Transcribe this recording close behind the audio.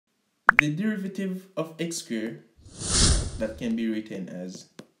The derivative of x squared, that can be written as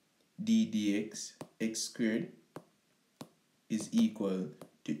d dx x squared, is equal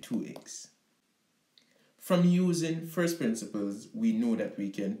to 2x. From using first principles, we know that we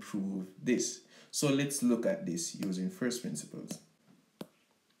can prove this. So let's look at this using first principles.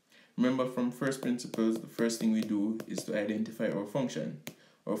 Remember, from first principles, the first thing we do is to identify our function.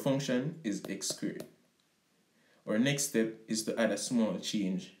 Our function is x squared. Our next step is to add a small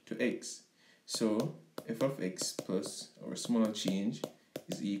change to x. So f of x plus our small change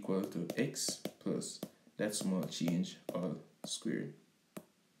is equal to x plus that small change all squared.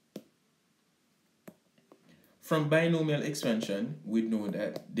 From binomial expansion, we know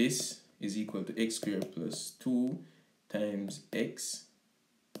that this is equal to x squared plus 2 times x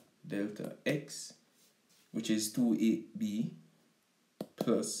delta x, which is 2ab,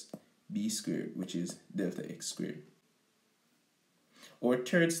 plus b squared, which is delta x squared. Our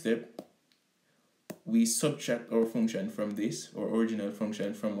third step, we subtract our function from this, our original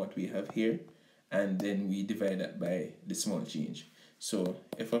function, from what we have here, and then we divide that by the small change. So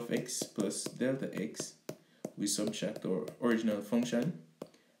f of x plus delta x, we subtract our original function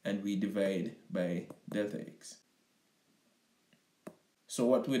and we divide by delta x. So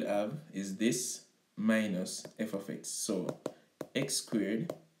what we'd have is this minus f of x. So x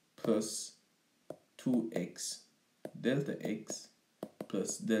squared plus 2x delta x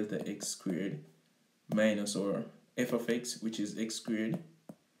plus delta x squared minus our f of x, which is x squared,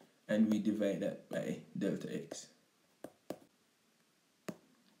 and we divide that by delta x.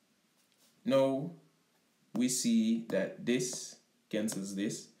 Now we see that this cancels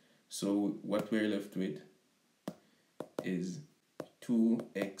this, so what we're left with is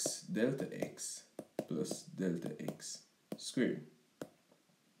 2x delta x plus delta x squared.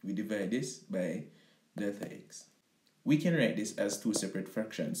 We divide this by delta x. We can write this as two separate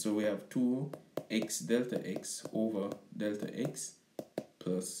fractions. So we have 2x delta x over delta x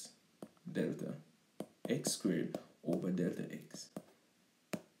plus delta x squared over delta x.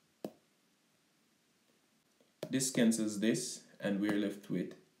 This cancels this, and we're left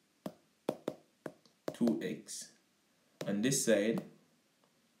with 2x. On this side,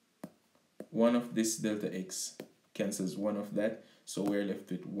 one of this delta x cancels one of that, so we're left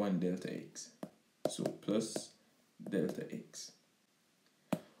with 1 delta x. So plus delta x.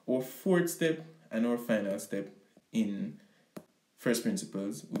 Our fourth step and our final step in first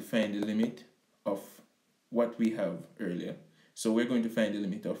principles, we find the limit of what we have earlier. So we're going to find the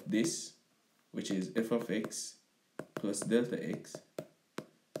limit of this, which is f of x plus delta x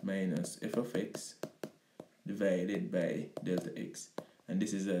minus f of x divided by delta x, and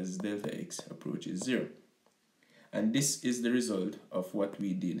this is as delta x approaches 0. And this is the result of what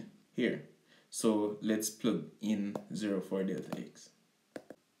we did here. So let's plug in 0 for delta x.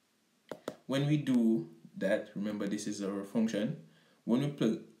 When we do that, remember this is our function. When we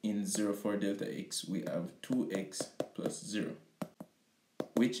plug in 0 for delta x, we have 2x plus 0,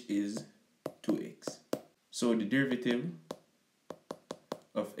 which is 2x. So the derivative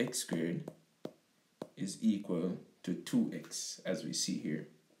of x squared is equal to 2x, as we see here.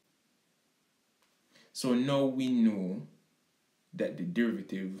 So now we know that the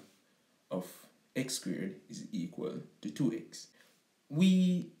derivative of x squared is equal to 2x.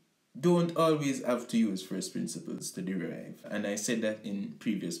 We don't always have to use first principles to derive, and I said that in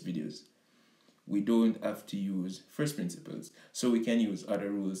previous videos. We don't have to use first principles, so we can use other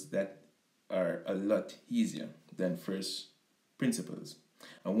rules that are a lot easier than first principles.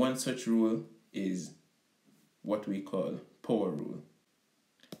 And one such rule is what we call power rule.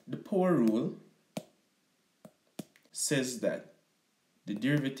 The power rule says that the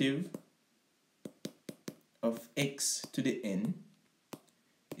derivative of x to the n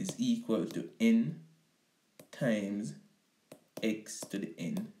is equal to n times x to the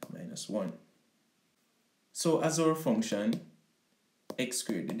n minus 1. So as our function x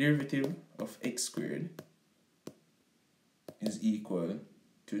squared, the derivative of x squared is equal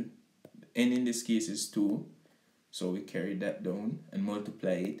to, n in this case is 2, so we carry that down and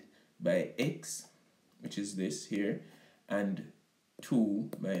multiply it by x, which is this here, and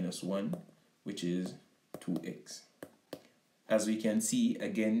 2 minus 1, which is 2x. As we can see,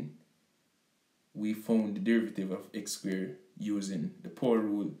 again, we found the derivative of x squared using the power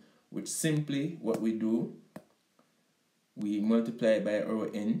rule, which simply what we do, we multiply by our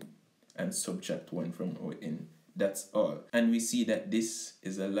n and subtract 1 from our n. That's all. And we see that this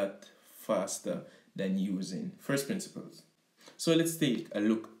is a lot faster than using first principles. So let's take a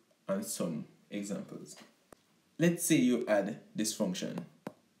look on some examples. Let's say you add this function,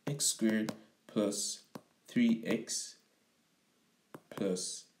 x squared plus 3x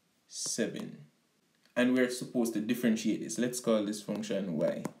plus 7. And we're supposed to differentiate this. Let's call this function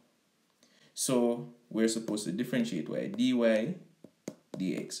y. So we're supposed to differentiate y, dy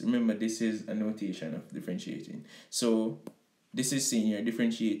dx. Remember, this is a notation of differentiating. So this is saying you're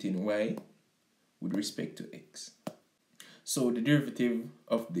differentiating y with respect to x. So the derivative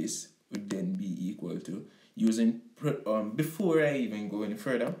of this would then be equal to, using, before I even go any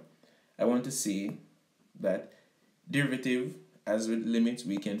further, I want to say that derivative, as with limits,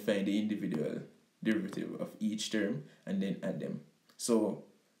 we can find the individual derivative of each term and then add them. So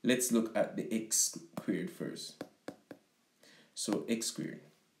let's look at the x squared first. So x squared.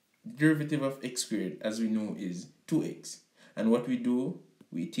 The derivative of x squared, as we know, is 2x. And what we do,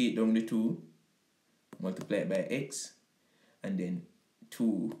 we take down the 2, multiply it by x, and then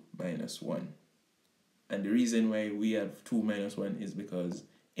 2 minus 1. And the reason why we have 2 minus 1 is because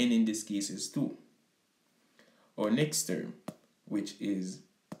n in this case is 2. Our next term, which is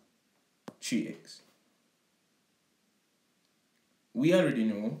 3x. We already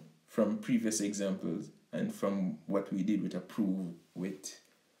know from previous examples and from what we did with a proof with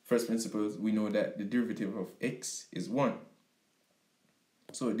first principles, we know that the derivative of x is 1.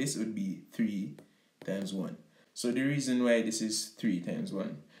 So this would be 3 times 1. So the reason why this is 3 times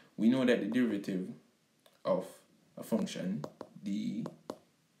 1, we know that the derivative of a function,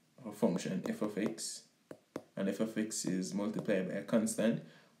 f of x, and f of x is multiplied by a constant.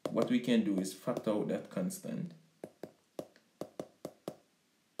 What we can do is factor out that constant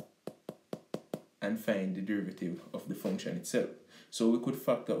and find the derivative of the function itself. So we could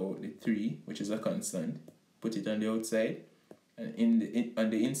factor out the 3, which is a constant, put it on the outside, and on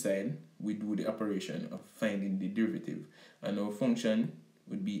the inside we do the operation of finding the derivative, and our function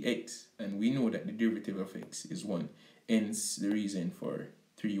would be x, and we know that the derivative of x is 1, hence the reason for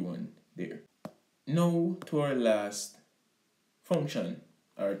 3, 1 there. Now to our last function,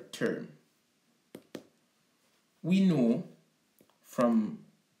 our term. We know from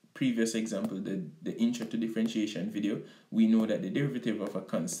previous example, the intro to differentiation video, we know that the derivative of a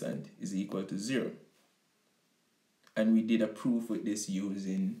constant is equal to 0. And we did a proof with this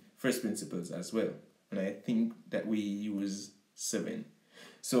using first principles as well. And I think that we use 7.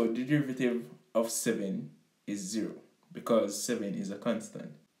 So the derivative of 7 is 0 because 7 is a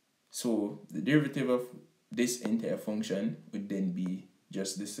constant. So the derivative of this entire function would then be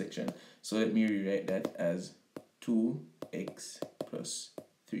just this section. So let me rewrite that as 2x plus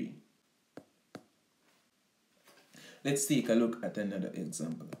 3. Let's take a look at another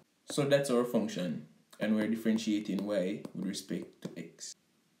example. So that's our function, and we're differentiating y with respect to x.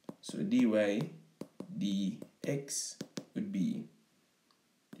 So dy dx would be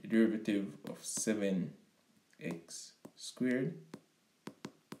the derivative of 7x squared,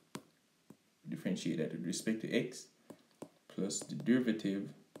 differentiate that with respect to x, plus the derivative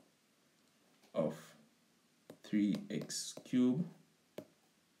of 3x cubed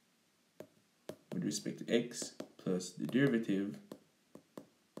with respect to x, plus the derivative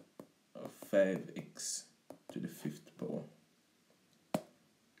of 5x to the 5th power.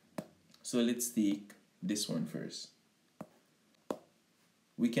 So let's take this one first.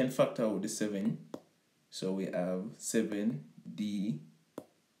 We can factor out the 7, so we have 7d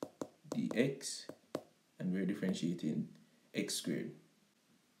dx, and we're differentiating x squared.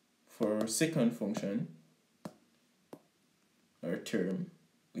 For our second function, our term,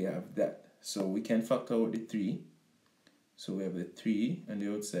 we have that. So we can factor out the 3. So we have the 3 on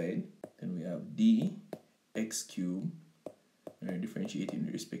the outside, then we have dx cubed, and we're differentiating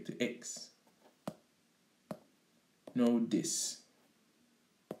with respect to x. Now this,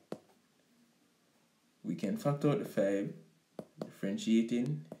 we can factor out the 5,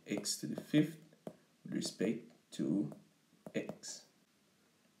 differentiating x to the 5th with respect to x.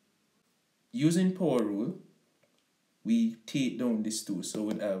 Using power rule, we take down this 2, so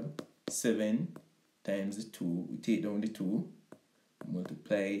we'd have 7 times the 2, we take down the 2,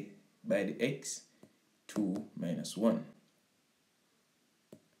 multiply by the x, 2 minus 1.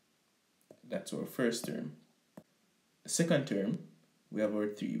 That's our first term. The second term, we have our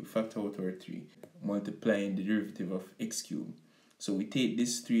 3, we factor out our 3, multiplying the derivative of x cubed. So we take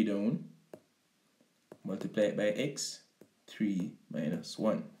this 3 down, multiply it by x, 3 minus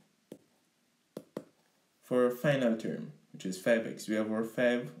 1. For our final term, which is 5x, we have our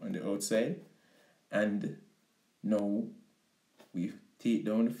 5 on the outside, and now we take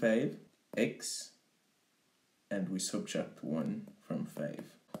down the 5, x, and we subtract 1 from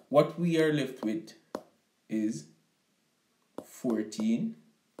 5. What we are left with is 14x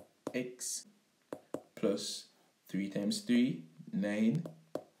plus 3 times 3,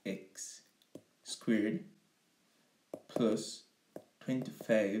 9x squared plus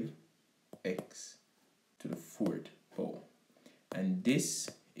 25 x to the fourth power. And this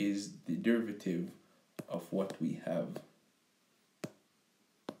is the derivative of what we have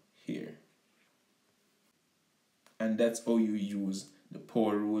here. And that's how you use the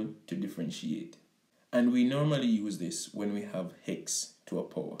power rule to differentiate. And we normally use this when we have x to a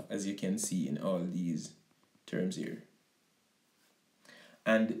power, as you can see in all these terms here.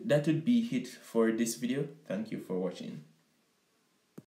 And that would be it for this video. Thank you for watching.